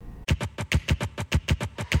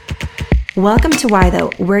Welcome to Why Though.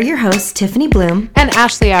 We're your hosts, Tiffany Bloom and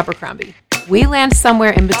Ashley Abercrombie. We land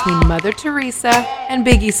somewhere in between Mother Teresa and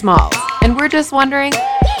Biggie Smalls, and we're just wondering,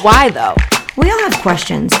 why though? We all have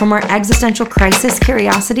questions, from our existential crisis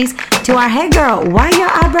curiosities to our, hey girl, why your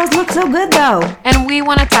eyebrows look so good though? And we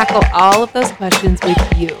want to tackle all of those questions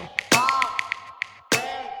with you.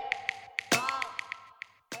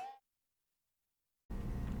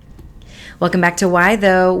 Welcome back to Why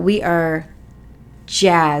Though. We are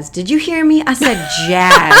jazzed. Did you hear me? I said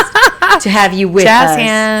jazzed to have you with Jazz us.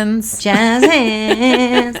 hands. Jazz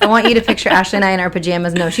hands. I want you to picture Ashley and I in our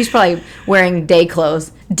pajamas. No, she's probably wearing day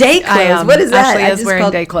clothes. Day clothes? I am. What is that? Ashley is wearing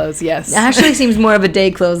day clothes, yes. Ashley seems more of a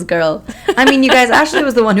day clothes girl. I mean, you guys, Ashley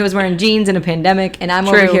was the one who was wearing jeans in a pandemic, and I'm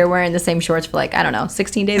over here wearing the same shorts for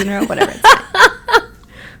 16 days in a row, whatever.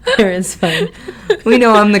 It's fine. It's fine. We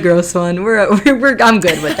know I'm the gross one. I'm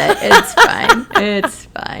good with it. It's fine. It's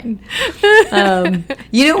fine.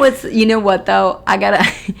 You know what though?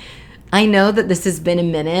 I know that this has been a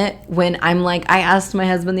minute when I'm like, I asked my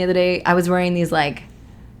husband the other day, I was wearing these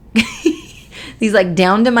these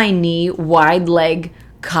down to my knee wide leg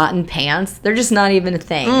cotton pants. They're just not even a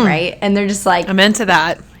thing, right? And they're just I'm into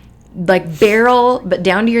that. Barrel, but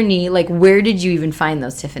down to your knee. Where did you even find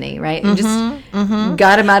those, Tiffany? Right? And just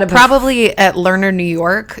got them out of probably at Lerner, New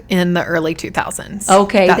York in the early 2000s.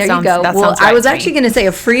 Okay, there you go. Well, I was actually going to say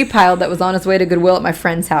a free pile that was on its way to Goodwill at my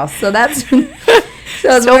friend's house. So that's so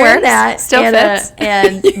I was wearing that. Still fits.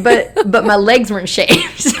 But my legs weren't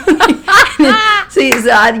shaved. So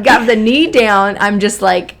I got the knee down. I'm just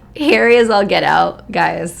hairy as I'll get out,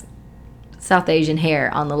 guys. South Asian hair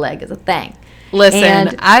on the leg is a thing.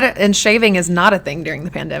 Listen, and shaving is not a thing during the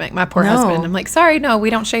pandemic. My poor husband. I'm like, sorry, no, we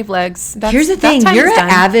don't shave legs. Here's the thing. You're an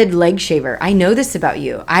avid leg shaver. I know this about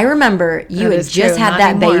you. I remember you had just had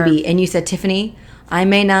that baby, and you said, Tiffany, I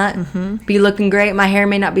may not be looking great. My hair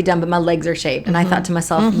may not be done, but my legs are shaved. And I thought to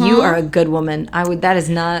myself, you are a good woman. That is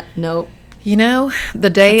not, nope. You know, the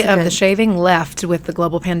day of the shaving left with the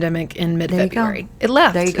global pandemic in mid-February. It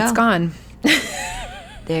left. There you go. It's gone.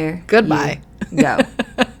 There. Goodbye. Go.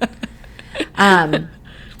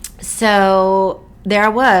 So there I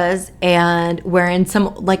was, and wearing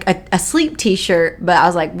some a sleep t-shirt, but I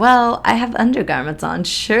was like, well, I have undergarments on.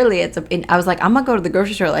 Surely I was like, I'm gonna go to the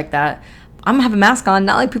grocery store like that. I'm gonna have a mask on,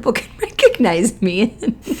 not like people can recognize me.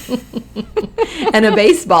 And a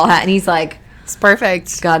baseball hat. And he's like, it's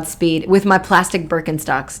perfect. Godspeed, with my plastic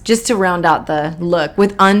Birkenstocks, just to round out the look,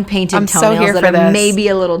 with unpainted toenails so here that are maybe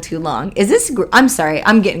a little too long. Is this? I'm sorry,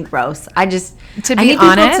 I'm getting gross. To be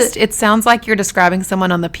honest, it sounds like you're describing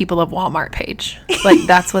someone on the People of Walmart page.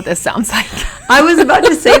 That's what this sounds like. I was about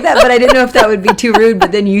to say that, but I didn't know if that would be too rude.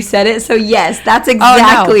 But then you said it, so yes, that's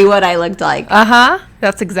exactly what I looked like.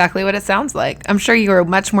 That's exactly what it sounds like. I'm sure you are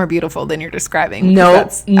much more beautiful than you're describing.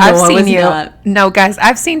 I've seen you. Not. No, guys,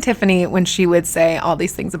 I've seen Tiffany when she would say all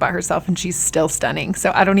these things about herself, and she's still stunning.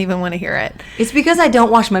 So I don't even want to hear it. It's because I don't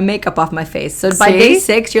wash my makeup off my face. So by day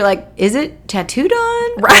 6, you're like, is it tattooed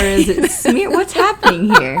on? Right. Or is it smeared? What's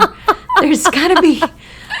happening here? There's got to be.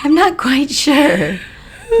 I'm not quite sure.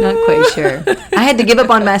 Not quite sure. I had to give up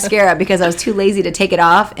on mascara because I was too lazy to take it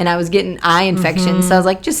off, and I was getting eye infections. So I was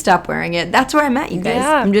like, just stop wearing it. That's where I'm at, you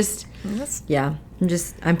guys. Yeah.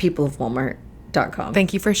 I'm peopleofwalmart.com.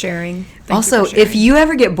 Thank you for sharing. If you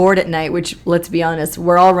ever get bored at night, which, let's be honest,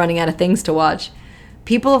 we're all running out of things to watch,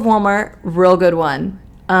 People of Walmart, real good one.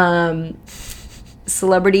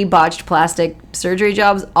 Celebrity botched plastic surgery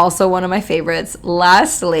jobs, also one of my favorites.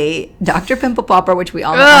 Lastly, Dr. Pimple Popper, which we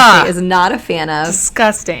all know Ashley is not a fan of.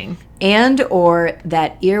 Disgusting. And or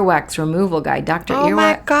that earwax removal guy, Dr. Earwax. Oh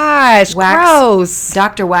my gosh, gross.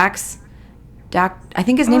 Dr. Wax. I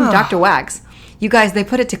think his name is Dr. Wax. You guys, they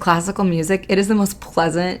put it to classical music. It is the most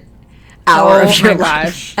pleasant hour of your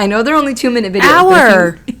life. I know they're only 2-minute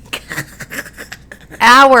videos.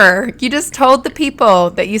 Hour. You just told the people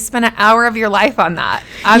that you spent an hour of your life on that.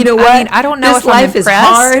 You know what? I mean, I don't know this if I'm life is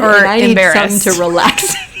hard or and I need something to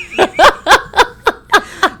relax.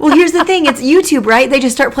 Well, here's the thing. It's YouTube, right? They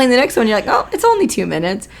just start playing the next one. You're like, oh, it's only 2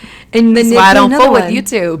 minutes. And then that's why I don't fool with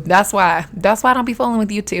YouTube. That's why I don't be fooling with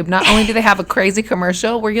YouTube. Not only do they have a crazy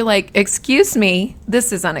commercial where you're like, excuse me,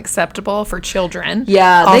 this is unacceptable for children.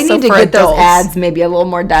 Yeah, they need to get adults. Those ads maybe a little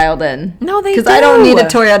more dialed in. No, they do. Because I don't need a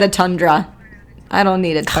Toyota Tundra. I don't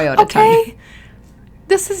need a Toyota Tundra.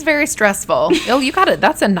 This is very stressful. Oh, you got it.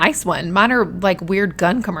 That's a nice one. Mine are weird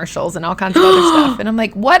gun commercials and all kinds of other stuff. And I'm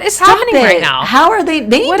like, what is happening right now? How are they?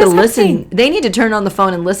 They need to listen. They need to turn on the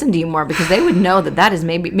phone and listen to you more, because they would know that is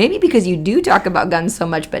maybe because you do talk about guns so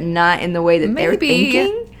much, but not in the way that they're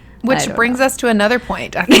thinking. Which brings us to another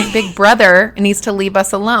point. I think Big Brother needs to leave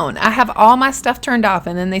us alone. I have all my stuff turned off,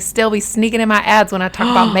 and then they still be sneaking in my ads when I talk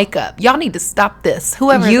about makeup. Y'all need to stop this.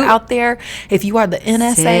 Whoever is out there, if you are the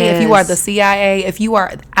NSA, if you are the CIA, if you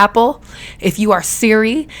are Apple, if you are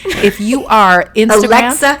Siri, if you are Instagram,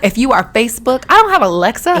 Alexa. if you are Facebook. I don't have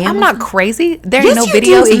Alexa. I'm not crazy. There ain't no you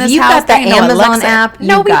videos do. in this If you house. got the There ain't no Amazon Alexa. app,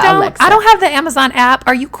 No, you've we got don't. Alexa. I don't have the Amazon app.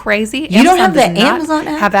 Are you crazy? You don't have the does not Amazon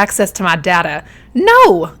app? have access to my data.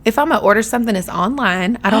 No. If I'm going to order something, it's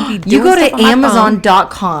online. I don't be doing You go stuff to on my phone.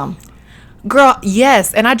 Amazon.com. Girl,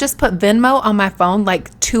 yes. And I just put Venmo on my phone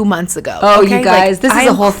like 2 months ago. Oh, okay? you guys, Like, this I is a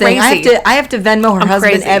am whole thing. crazy. I have to Venmo her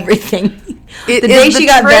husband crazy. everything. It The is day the she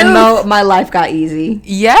got truth. Venmo, my life got easy.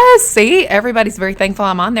 Yes, see, everybody's very thankful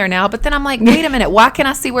I'm on there now. But then I'm like, wait a minute, why can't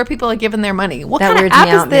I see where people are giving their money? What That kind of weirds app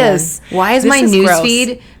me is out, this? man. Why is This my gross.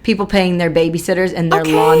 newsfeed people paying their babysitters and their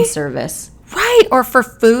Okay. lawn service? Right, or for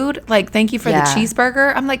food, like thank you for Yeah. the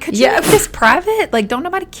cheeseburger. I'm like, could you make this private? Like, don't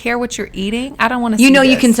nobody care what you're eating? I don't want to see You know,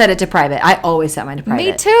 this. you can set it to private. I always set mine to private.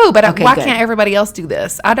 Me too, but Okay, why good. can't everybody else do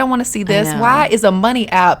this? I don't want to see this. know. Why is a money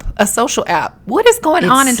app a social app? What is going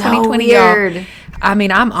on in so 2020, weird. y'all? I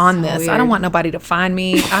mean, I'm on this. I don't weird. want nobody to find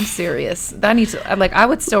me. I'm serious. I need to, like, I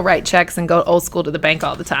would still write checks and go old school to the bank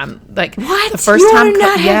all the time. Like, What? the first you time, do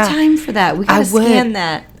not have time for that. We gotta would. scan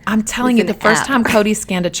that. I'm telling you, with the an first app. time Cody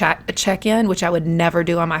scanned a check-in, which I would never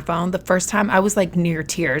do on my phone, the first time I was like near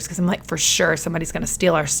tears because I'm like, for sure somebody's going to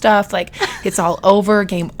steal our stuff. Like, it's all over,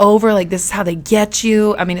 game over. Like, this is how they get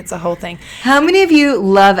you. I mean, it's a whole thing. How many of you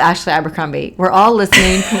love Ashley Abercrombie? We're all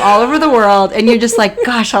listening from all over the world, and you're just like,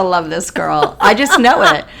 gosh, I love this girl. I just know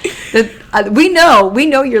it. We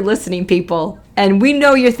know you're listening, people, and we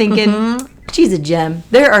know you're thinking, she's a gem.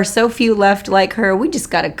 There are so few left like her. We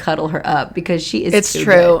just got to cuddle her up because she is It's too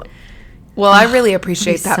true. good. Well, I really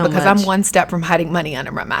appreciate that so because much. I'm one step from hiding money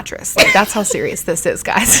under my mattress. Like, that's how serious this is,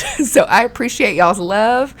 guys. So I appreciate y'all's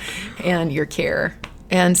love and your care.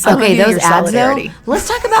 And so Okay, those your ads, though, solidarity. let's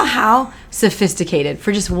talk about how sophisticated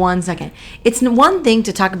for just 1 second. It's one thing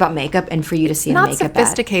to talk about makeup and for you to see a Not makeup ad.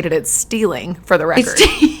 sophisticated, it's stealing, for the record.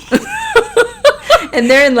 And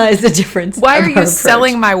therein lies the difference. Why of are our you approach.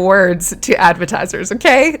 selling my words to advertisers?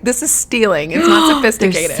 Okay, this is stealing. It's not They're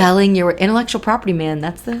sophisticated. selling your intellectual property, man.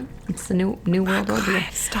 It's the new world order.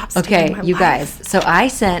 Stop stealing Okay, my you life. guys. So I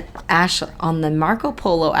sent Ashley on the Marco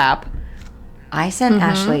Polo app. I sent Mm-hmm.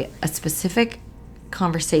 Ashley a specific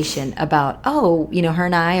conversation about, her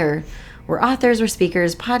and I we're authors, we're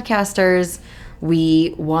speakers, podcasters.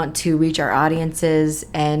 We want to reach our audiences,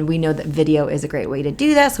 and we know that video is a great way to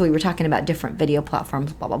do that. So we were talking about different video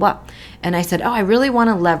platforms, blah, blah, blah. And I said, I really want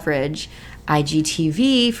to leverage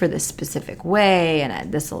IGTV for this specific way,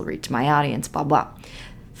 and this will reach my audience, blah, blah.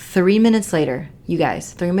 3 minutes later, you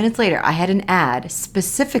guys, 3 minutes later, I had an ad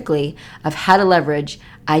specifically of how to leverage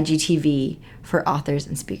IGTV for authors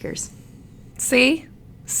and speakers. See?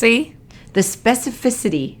 The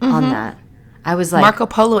specificity on that. I was like, Marco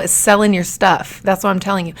Polo is selling your stuff. That's what I'm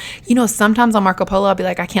telling you. You know, sometimes on Marco Polo, I'll be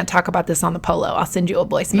like, I can't talk about this on the Polo. I'll send you a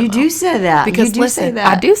voice memo. you do say that. Because you do listen, say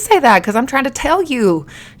that. I do say that because I'm trying to tell you,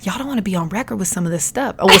 y'all don't want to be on record with some of this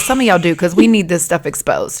stuff. Oh, well, some of y'all do because we need this stuff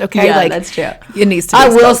exposed. Okay, Yeah, that's true. It needs to. Be I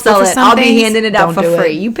will exposed. But sell for it. some I'll be things, handing it out don't for do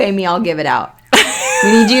free. it. You pay me, I'll give it out.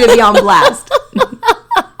 We need you to be on blast.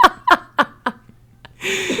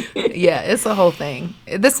 Yeah, it's a whole thing.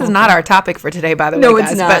 This is not our topic for today, by the No, way, it's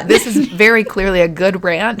guys. not. But this is very clearly a good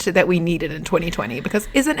rant that we needed in 2020 because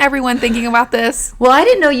isn't everyone thinking about this? Well, I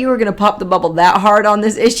didn't know you were going to pop the bubble that hard on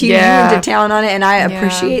this issue. Yeah. You went to town on it, and I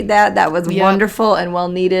appreciate that. That was wonderful and well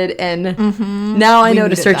needed. And now I know to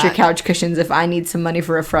needed search your that. couch cushions if I need some money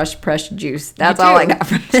for a fresh pressed juice. That's Me all too. I got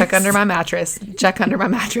from this. Check under my mattress. Check under my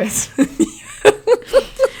mattress.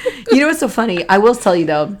 You know what's so funny? I will tell you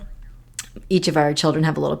though, each of our children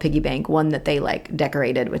have a little piggy bank, one that they like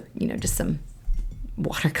decorated with, just some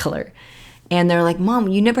watercolor. And they're like, Mom,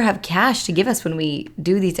 you never have cash to give us when we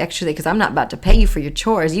do these extra things because I'm not about to pay you for your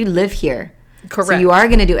chores. You live here. Correct. So you are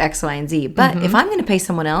going to do X, Y, and Z. But if I'm going to pay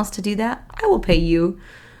someone else to do that, I will pay you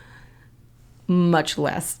much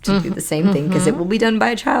less to do the same thing because it will be done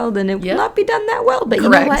by a child and it will not be done that well. But you know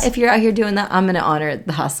Correct. what? If you're out here doing that, I'm going to honor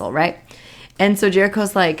the hustle, right? And so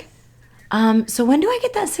Jericho's like, so when do I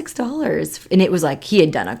get that $6? And it was like he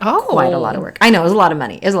had done quite a lot of work. I know, it was a lot of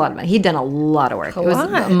money. He'd done a lot of work. It was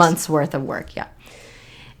a month's worth of work, yeah.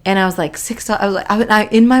 And I was like, $6. I was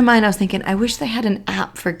like, in my mind, I was thinking, I wish they had an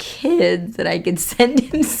app for kids that I could send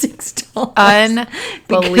him $6.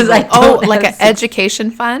 Unbelievable. Like an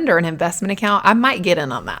education fund or an investment account. I might get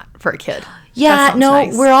in on that for a kid. Yeah, That sounds no,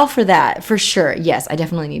 nice. we're all for that, for sure. Yes, I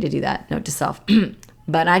definitely need to do that. Note to self.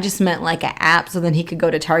 But I just meant like an app so then he could go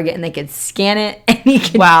to Target and they could scan it and he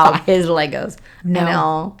could Wow. buy his Legos. No. I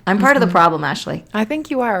know. I'm part of the problem, Ashley. I think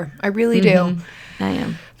you are. I really do. I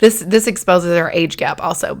am. This exposes our age gap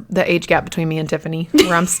also. The age gap between me and Tiffany,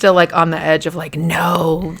 where I'm still like on the edge of like,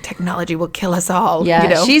 no, technology will kill us all. Yeah, you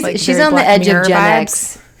know, she's like on the edge of Gen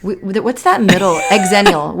vibes. X. What's that middle?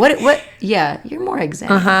 Exennial. What? Yeah, you're more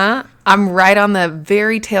exennial. I'm right on the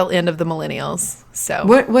very tail end of the millennials. So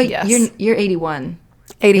What? yes. You're 81.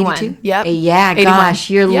 81. 82? Yep. Yeah, 81. gosh,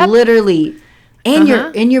 you're literally, and you're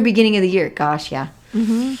in your beginning of the year. Gosh, yeah.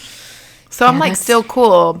 So I'm like still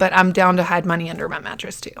cool, but I'm down to hide money under my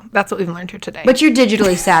mattress too. That's what we've learned here today. But you're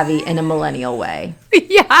digitally savvy in a millennial way.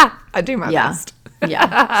 yeah, I do my best.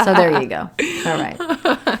 Yeah. So there you go. All right.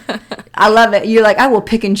 I love it. You're like, I will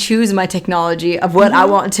pick and choose my technology of what I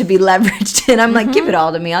want to be leveraged. And I'm like, give it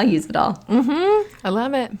all to me. I'll use it all. I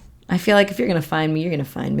love it. I feel like if you're going to find me, you're going to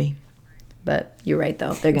find me. But you're right,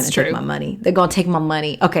 though. They're going to take true. my money. They're going to take my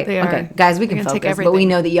money. Okay. They are. Okay. Guys, we They're can gonna take focus. But we everything.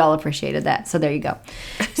 know that y'all appreciated that. So there you go.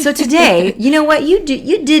 So today, you know what? You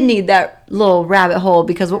did need that little rabbit hole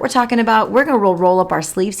because what we're talking about, we're going to roll up our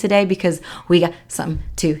sleeves today because we got something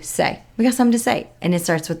to say. We got something to say. And it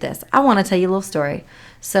starts with this. I want to tell you a little story.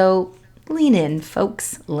 So lean in,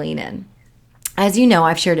 folks. Lean in. As you know,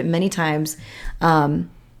 I've shared it many times on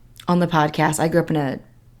the podcast. I grew up in a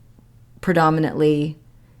predominantly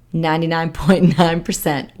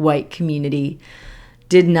 99.9% white community.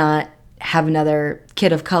 Did not have another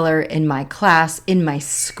kid of color in my class, in my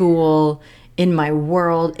school, in my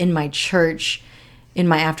world, in my church, in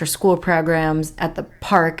my after school programs, at the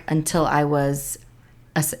park until I was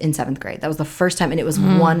in 7th grade. That was the first time, and it was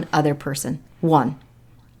one other person. One.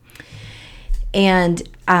 And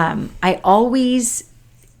I always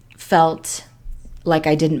felt like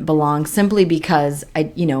I didn't belong simply because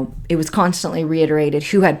it was constantly reiterated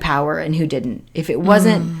who had power and who didn't. If it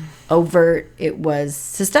wasn't overt, it was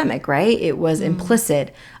systemic, right? It was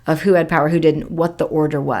implicit of who had power, who didn't, what the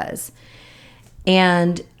order was.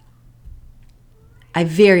 And I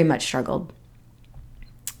very much struggled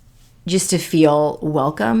just to feel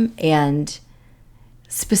welcome. And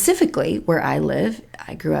specifically where I live,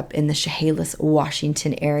 I grew up in the Chehalis,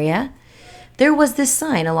 Washington area. There was this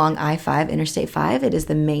sign along I-5, Interstate 5. It is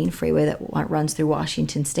the main freeway that runs through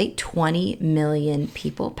Washington State. 20 million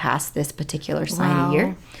people pass this particular sign a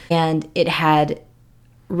year. And it had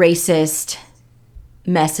racist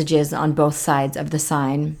messages on both sides of the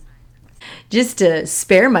sign. Just to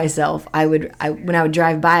spare myself, when I would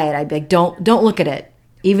drive by it, I'd be like, don't look at it,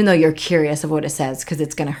 even though you're curious of what it says, because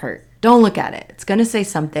it's going to hurt. Don't look at it. It's going to say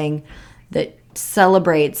something that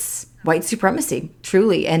celebrates white supremacy,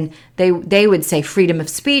 truly. And they would say freedom of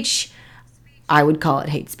speech. I would call it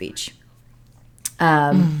hate speech.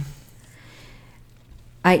 You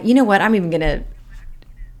know what? I'm even going to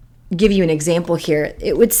give you an example here.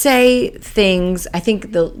 It would say things, I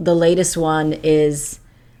think the latest one is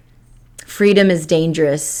freedom is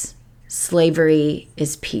dangerous, slavery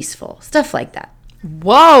is peaceful. Stuff like that.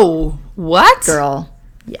 Whoa. What? Girl.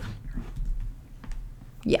 Yeah.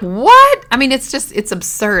 Yeah. What? I mean, it's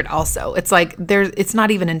absurd also. It's like it's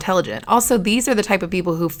not even intelligent. Also, these are the type of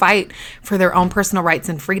people who fight for their own personal rights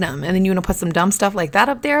and freedom. And then you want to put some dumb stuff like that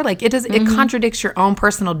up there? Like it contradicts your own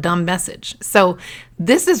personal dumb message. So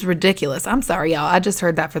this is ridiculous. I'm sorry, y'all. I just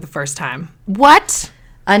heard that for the first time. What?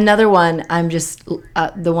 Another one, I'm just,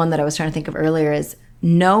 the one that I was trying to think of earlier is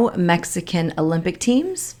no Mexican Olympic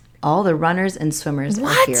teams. All the runners and swimmers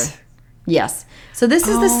are here. Yes. So this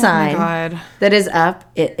is the sign that is up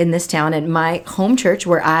in this town in my home church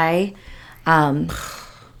where I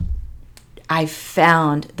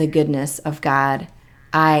found the goodness of God.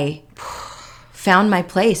 I found my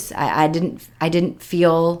place. I didn't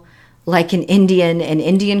feel like an Indian in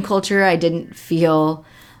Indian culture. I didn't feel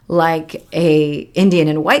like a Indian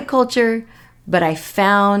in white culture, but I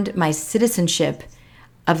found my citizenship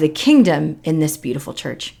of the kingdom in this beautiful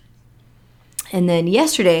church. And then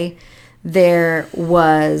yesterday, there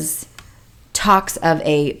was talks of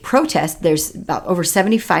a protest. There's about over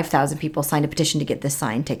 75,000 people signed a petition to get this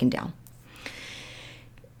sign taken down.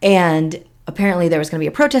 And apparently there was going to be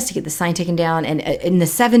a protest to get the sign taken down. And in the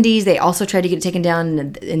 70s, they also tried to get it taken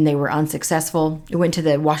down, and they were unsuccessful. It went to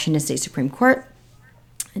the Washington State Supreme Court.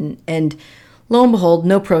 And lo and behold,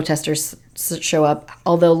 no protesters show up.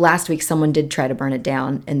 Although last week someone did try to burn it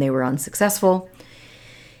down, and they were unsuccessful.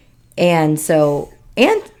 And so...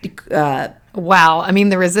 wow. I mean,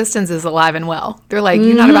 the resistance is alive and well. They're like,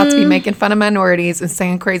 you're not about to be making fun of minorities and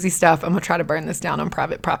saying crazy stuff. I'm going to try to burn this down on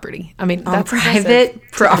private property. I mean, that's private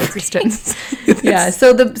property. Yeah.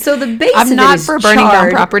 So the base I'm of not it is for burning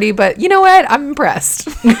down property, but you know what? I'm impressed.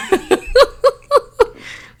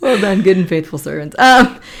 Well done, good and faithful servants.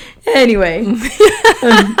 Anyway,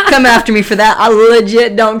 come after me for that. I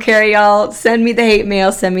legit don't care, y'all. Send me the hate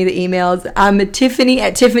mail. Send me the emails. I'm at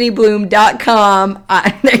Tiffany@TiffanyBloom.com.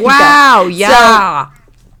 Wow, yeah.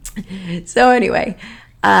 So anyway,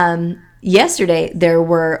 yesterday there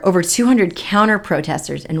were over 200 counter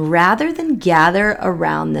protesters, and rather than gather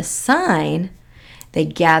around the sign, they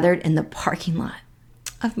gathered in the parking lot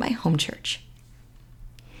of my home church.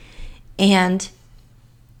 And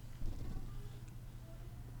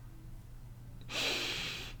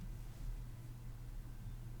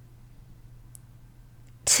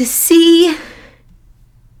to see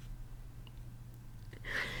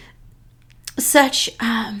such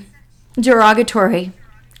derogatory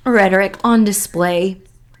rhetoric on display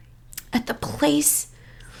at the place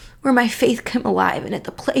where my faith came alive, and at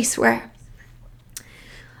the place where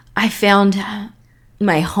I found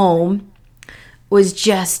my home, was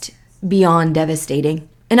just beyond devastating.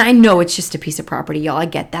 And I know it's just a piece of property, y'all. I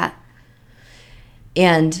get that.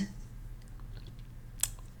 And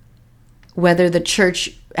whether the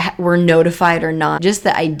church were notified or not, just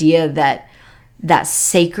the idea that that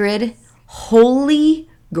sacred, holy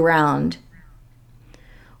ground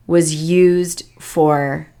was used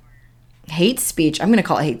for hate speech. I'm going to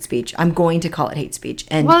call it hate speech. I'm going to call it hate speech.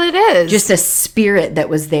 And well, it is. Just a spirit that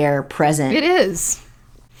was there present. It is.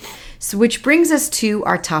 So, which brings us to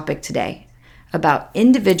our topic today about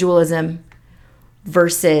individualism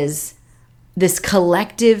versus this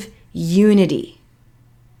collective unity.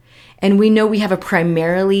 And we know we have a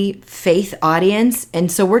primarily faith audience.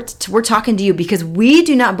 And so we're talking to you because we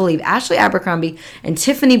do not believe, Ashley Abercrombie and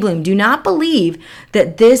Tiffany Bloom do not believe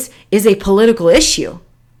that this is a political issue.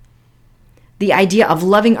 The idea of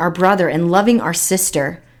loving our brother and loving our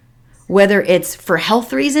sister, whether it's for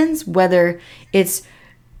health reasons, whether it's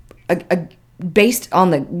based on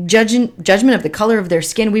the judgment of the color of their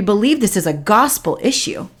skin, we believe this is a gospel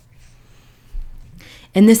issue.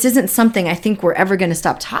 And this isn't something I think we're ever going to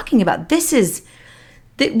stop talking about. This is,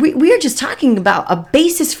 we are just talking about a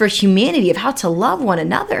basis for humanity of how to love one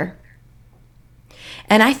another.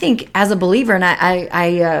 And I think as a believer, and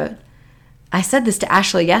I said this to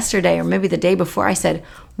Ashley yesterday, or maybe the day before, I said,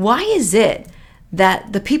 why is it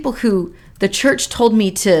that the people who the church told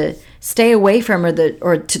me to stay away from, or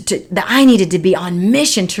that I needed to be on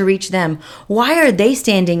mission to reach them, why are they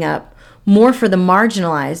standing up more for the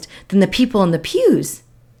marginalized than the people in the pews?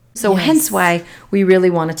 So yes. Hence why we really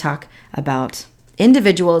want to talk about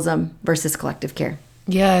individualism versus collective care.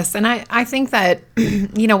 Yes. And I think that,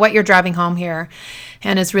 what you're driving home here,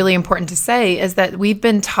 and is really important to say, is that we've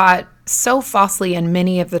been taught so falsely in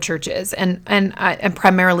many of the churches, and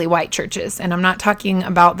primarily white churches. And I'm not talking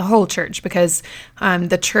about the whole church, because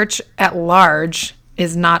the church at large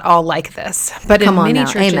is not all like this. But in many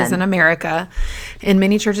churches in America,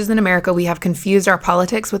 we have confused our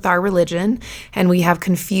politics with our religion, and we have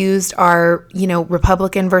confused our,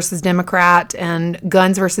 Republican versus Democrat, and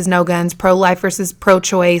guns versus no guns, pro-life versus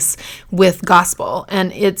pro-choice with gospel.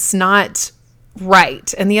 And it's not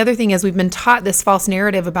right. And the other thing is, we've been taught this false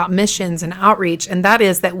narrative about missions and outreach, and that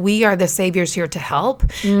is that we are the saviors here to help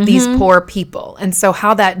these poor people. And so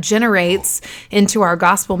how that generates into our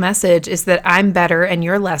gospel message is that I'm better and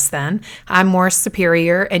you're less than, I'm more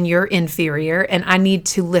superior and you're inferior, and I need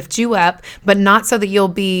to lift you up, but not so that you'll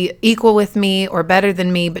be equal with me or better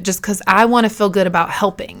than me, but just because I want to feel good about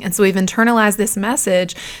helping. And so we've internalized this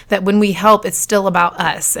message that when we help, it's still about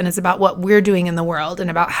us, and it's about what we're doing in the world, and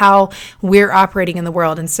about how we're operating in the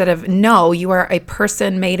world, instead of, no, you are a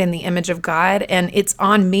person made in the image of God, and it's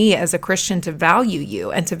on me as a Christian to value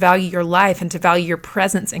you, and to value your life, and to value your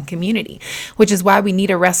presence in community, which is why we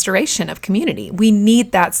need a restoration of community. We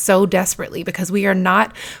need that so desperately, because we are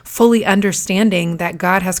not fully understanding that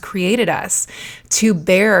God has created us to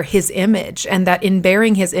bear his image, and that in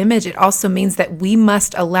bearing his image, it also means that we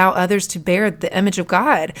must allow others to bear the image of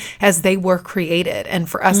God as they were created, and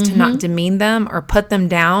for us to not demean them or put them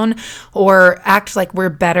down or act like we're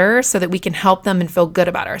better so that we can help them and feel good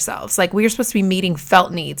about ourselves. Like, we are supposed to be meeting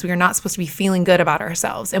felt needs. We are not supposed to be feeling good about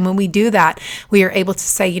ourselves. And when we do that, we are able to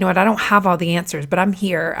say, you know what, I don't have all the answers, but I'm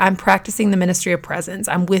here. I'm practicing the ministry of presence.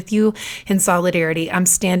 I'm with you in solidarity. I'm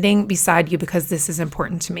standing beside you because this is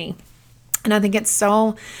important to me. And I think it's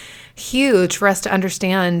so huge for us to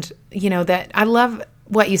understand, that I love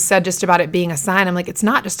what you said just about it being a sign, I'm like, it's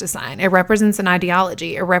not just a sign. It represents an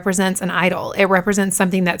ideology. It represents an idol. It represents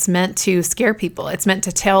something that's meant to scare people. It's meant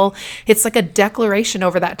to tell, it's like a declaration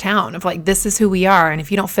over that town of like, this is who we are. And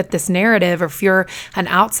if you don't fit this narrative, or if you're an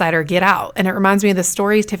outsider, get out. And it reminds me of the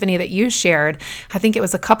story, Tiffany, that you shared, I think it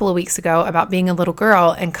was a couple of weeks ago, about being a little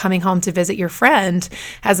girl and coming home to visit your friend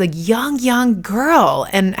as a young girl,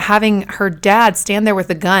 and having her dad stand there with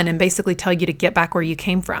a gun and basically tell you to get back where you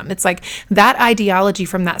came from. It's like that ideology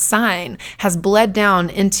from that sign has bled down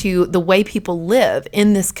into the way people live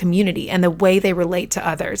in this community and the way they relate to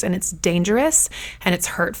others. And it's dangerous, and it's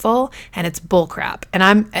hurtful, and it's bullcrap. And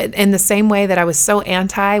I'm in the same way that I was so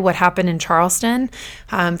anti what happened in Charleston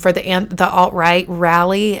for the alt-right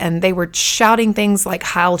rally, and they were shouting things like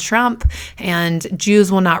Heil Trump and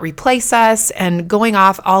Jews will not replace us, and going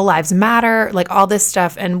off all lives matter, like all this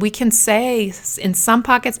stuff. And we can say in some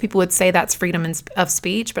pockets, people would say that's freedom of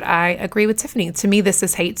speech, but I agree with Tiffany. To me, this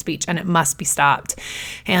is hate speech, and it must be stopped,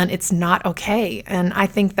 and it's not okay. And I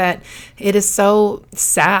think that it is so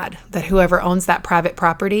sad that whoever owns that private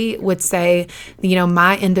property would say, you know,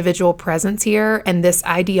 my individual presence here and this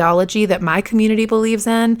ideology that my community believes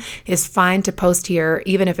in is fine to post here,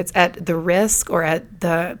 even if it's at the risk or at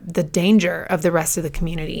the danger of the rest of the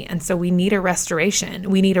community. And so we need a restoration.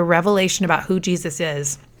 We need a revelation about who Jesus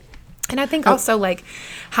is. And I think also like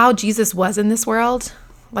how Jesus was in this world,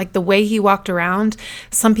 like the way he walked around.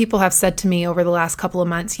 Some people have said to me over the last couple of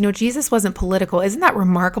months, you know, Jesus wasn't political. Isn't that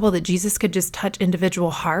remarkable that Jesus could just touch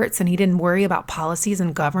individual hearts and he didn't worry about policies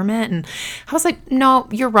and government? And I was like, no,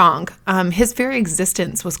 you're wrong. His very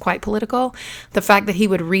existence was quite political. The fact that he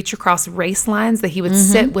would reach across race lines, that he would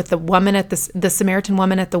sit with the woman at the Samaritan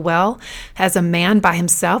woman at the well as a man by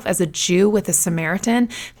himself, as a Jew with a Samaritan,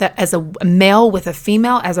 that as a male with a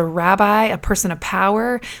female, as a rabbi, a person of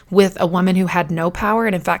power with a woman who had no power,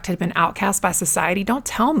 and in fact had been outcast by society. Don't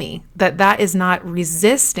tell me that that is not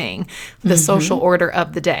resisting the social order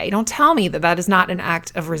of the day. Don't tell me that that is not an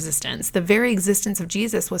act of resistance. The very existence of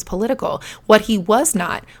Jesus was political. What he was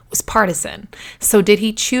not was partisan. So did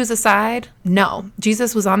he choose a side? No.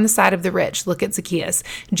 Jesus was on the side of the rich. Look at Zacchaeus.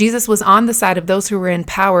 Jesus was on the side of those who were in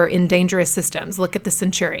power in dangerous systems. Look at the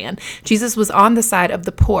centurion. Jesus was on the side of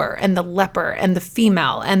the poor and the leper and the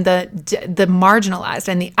female and the marginalized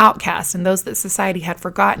and the outcast and those that society had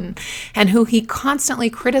forgotten. And who he constantly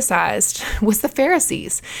criticized was the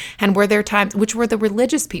Pharisees. And were there times, which were the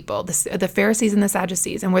religious people, the Pharisees and the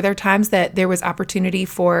Sadducees, and were there times that there was opportunity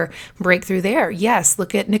for breakthrough there? Yes.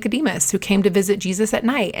 Look at Nicodemus, who came to visit Jesus at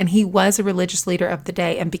night, and he was a religious leader of the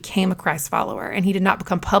day and became a Christ follower. And he did not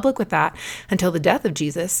become public with that until the death of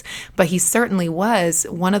Jesus, but he certainly was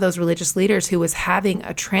one of those religious leaders who was having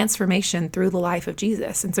a transformation through the life of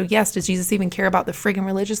Jesus. And so yes, does Jesus even care about the friggin'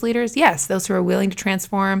 religious leaders? Yes, those who are willing to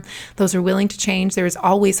transform, those who are willing to change. There is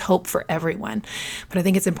always hope for everyone. But I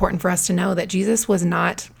think it's important for us to know that Jesus was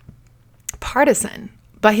not partisan,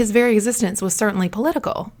 but his very existence was certainly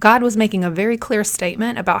political. God was making a very clear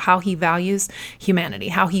statement about how he values humanity,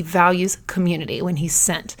 how he values community when he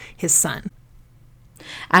sent his son.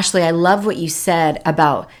 Ashley, I love what you said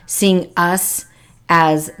about seeing us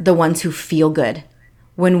as the ones who feel good.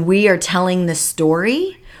 When we are telling the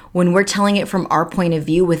story, when we're telling it from our point of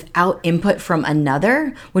view without input from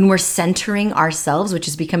another, when we're centering ourselves, which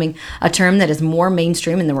is becoming a term that is more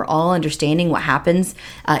mainstream, and then we're all understanding what happens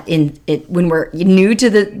in it when we're new to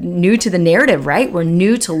the narrative, right? We're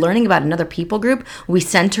new to learning about another people group. We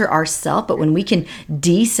center ourselves, but when we can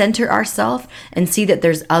decenter ourselves and see that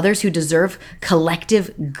there's others who deserve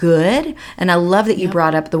collective good. And I love that you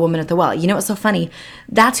brought up the woman at the well. You know what's so funny?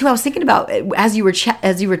 That's who I was thinking about as you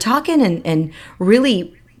were talking and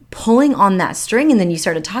really pulling on that string, and then you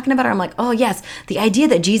started talking about it. I'm like, oh yes, the idea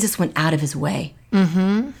that Jesus went out of his way.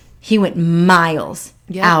 Mm-hmm. He went miles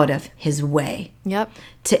out of his way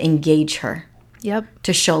to engage her,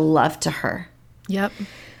 to show love to her.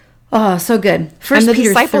 Oh, so good. First and the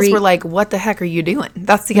Peter disciples 3. Were like, what the heck are you doing?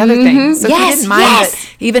 That's the other thing. So he didn't mind that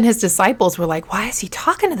even his disciples were like, why is he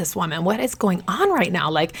talking to this woman? What is going on right now?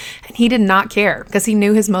 Like, and he did not care because he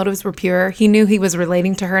knew his motives were pure. He knew he was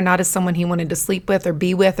relating to her not as someone he wanted to sleep with or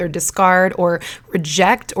be with or discard or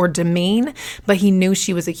reject or demean, but he knew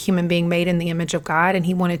she was a human being made in the image of God, and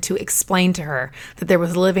he wanted to explain to her that there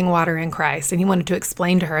was living water in Christ, and he wanted to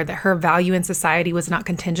explain to her that her value in society was not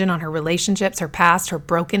contingent on her relationships, her past, her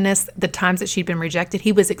brokenness, the times that she'd been rejected.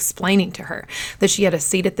 He was explaining to her that she had a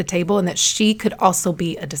seat at the table and that she could also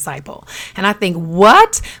be a disciple. And I think,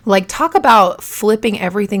 what? Like, talk about flipping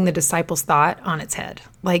everything the disciples thought on its head.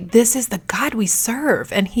 Like, this is the God we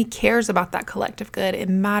serve, and he cares about that collective good. It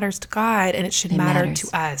matters to God, and it should matter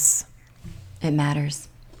to us. It matters.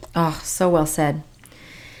 Oh, so well said.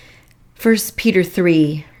 1 Peter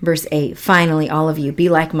 3, verse 8, finally, all of you, be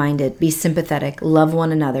like-minded, be sympathetic, love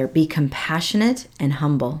one another, be compassionate and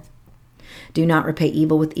humble. Do not repay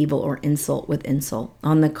evil with evil or insult with insult.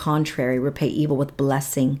 On the contrary, repay evil with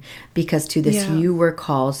blessing, because to this you were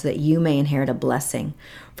called, so that you may inherit a blessing.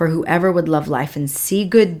 For whoever would love life and see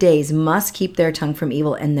good days must keep their tongue from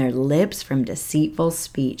evil and their lips from deceitful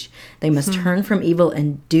speech. They must turn from evil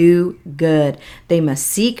and do good. They must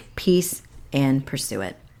seek peace and pursue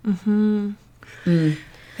it.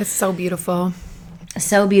 It's so beautiful.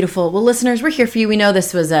 So beautiful. Well, listeners, we're here for you. We know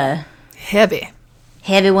this was a heavy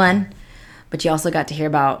one, but you also got to hear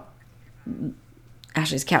about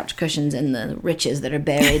Ashley's couch cushions and the riches that are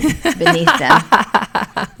buried beneath them.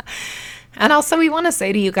 And also, we want to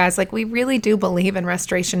say to you guys, like, we really do believe in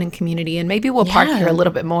restoration and community. And maybe we'll park here a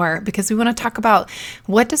little bit more, because we want to talk about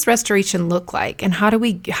what does restoration look like, and how do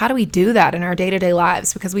we do that in our day-to-day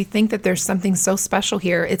lives? Because we think that there's something so special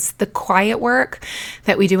here. It's the quiet work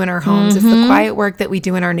that we do in our homes. It's the quiet work that we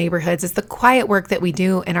do in our neighborhoods. It's the quiet work that we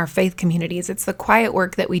do in our faith communities. It's the quiet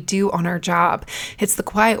work that we do on our job. It's the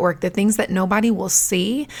quiet work, the things that nobody will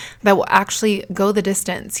see, that will actually go the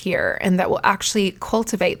distance here, and that will actually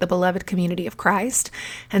cultivate the beloved community of Christ.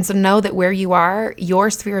 And so know that where you are, your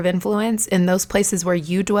sphere of influence, in those places where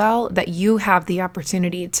you dwell, that you have the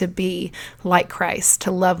opportunity to be like Christ,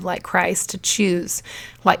 to love like Christ, to choose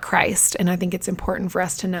like Christ. And I think it's important for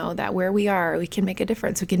us to know that where we are, we can make a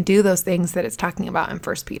difference. We can do those things that it's talking about in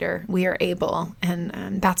 1 Peter. We are able,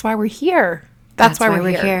 and that's why we're here. That's why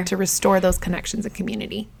we're here, to restore those connections and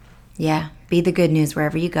community. Yeah. Be the good news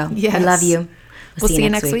wherever you go. Yes. I love you. We'll see you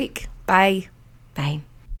next week. Bye. Bye.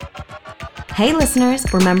 Hey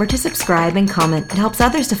listeners, remember to subscribe and comment. It helps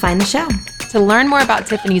others to find the show. To learn more about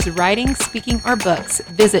Tiffany's writing, speaking, or books,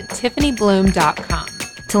 visit TiffanyBloom.com.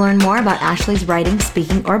 To learn more about Ashley's writing,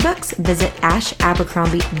 speaking, or books, visit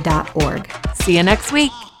ashabercrombie.org. See you next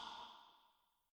week.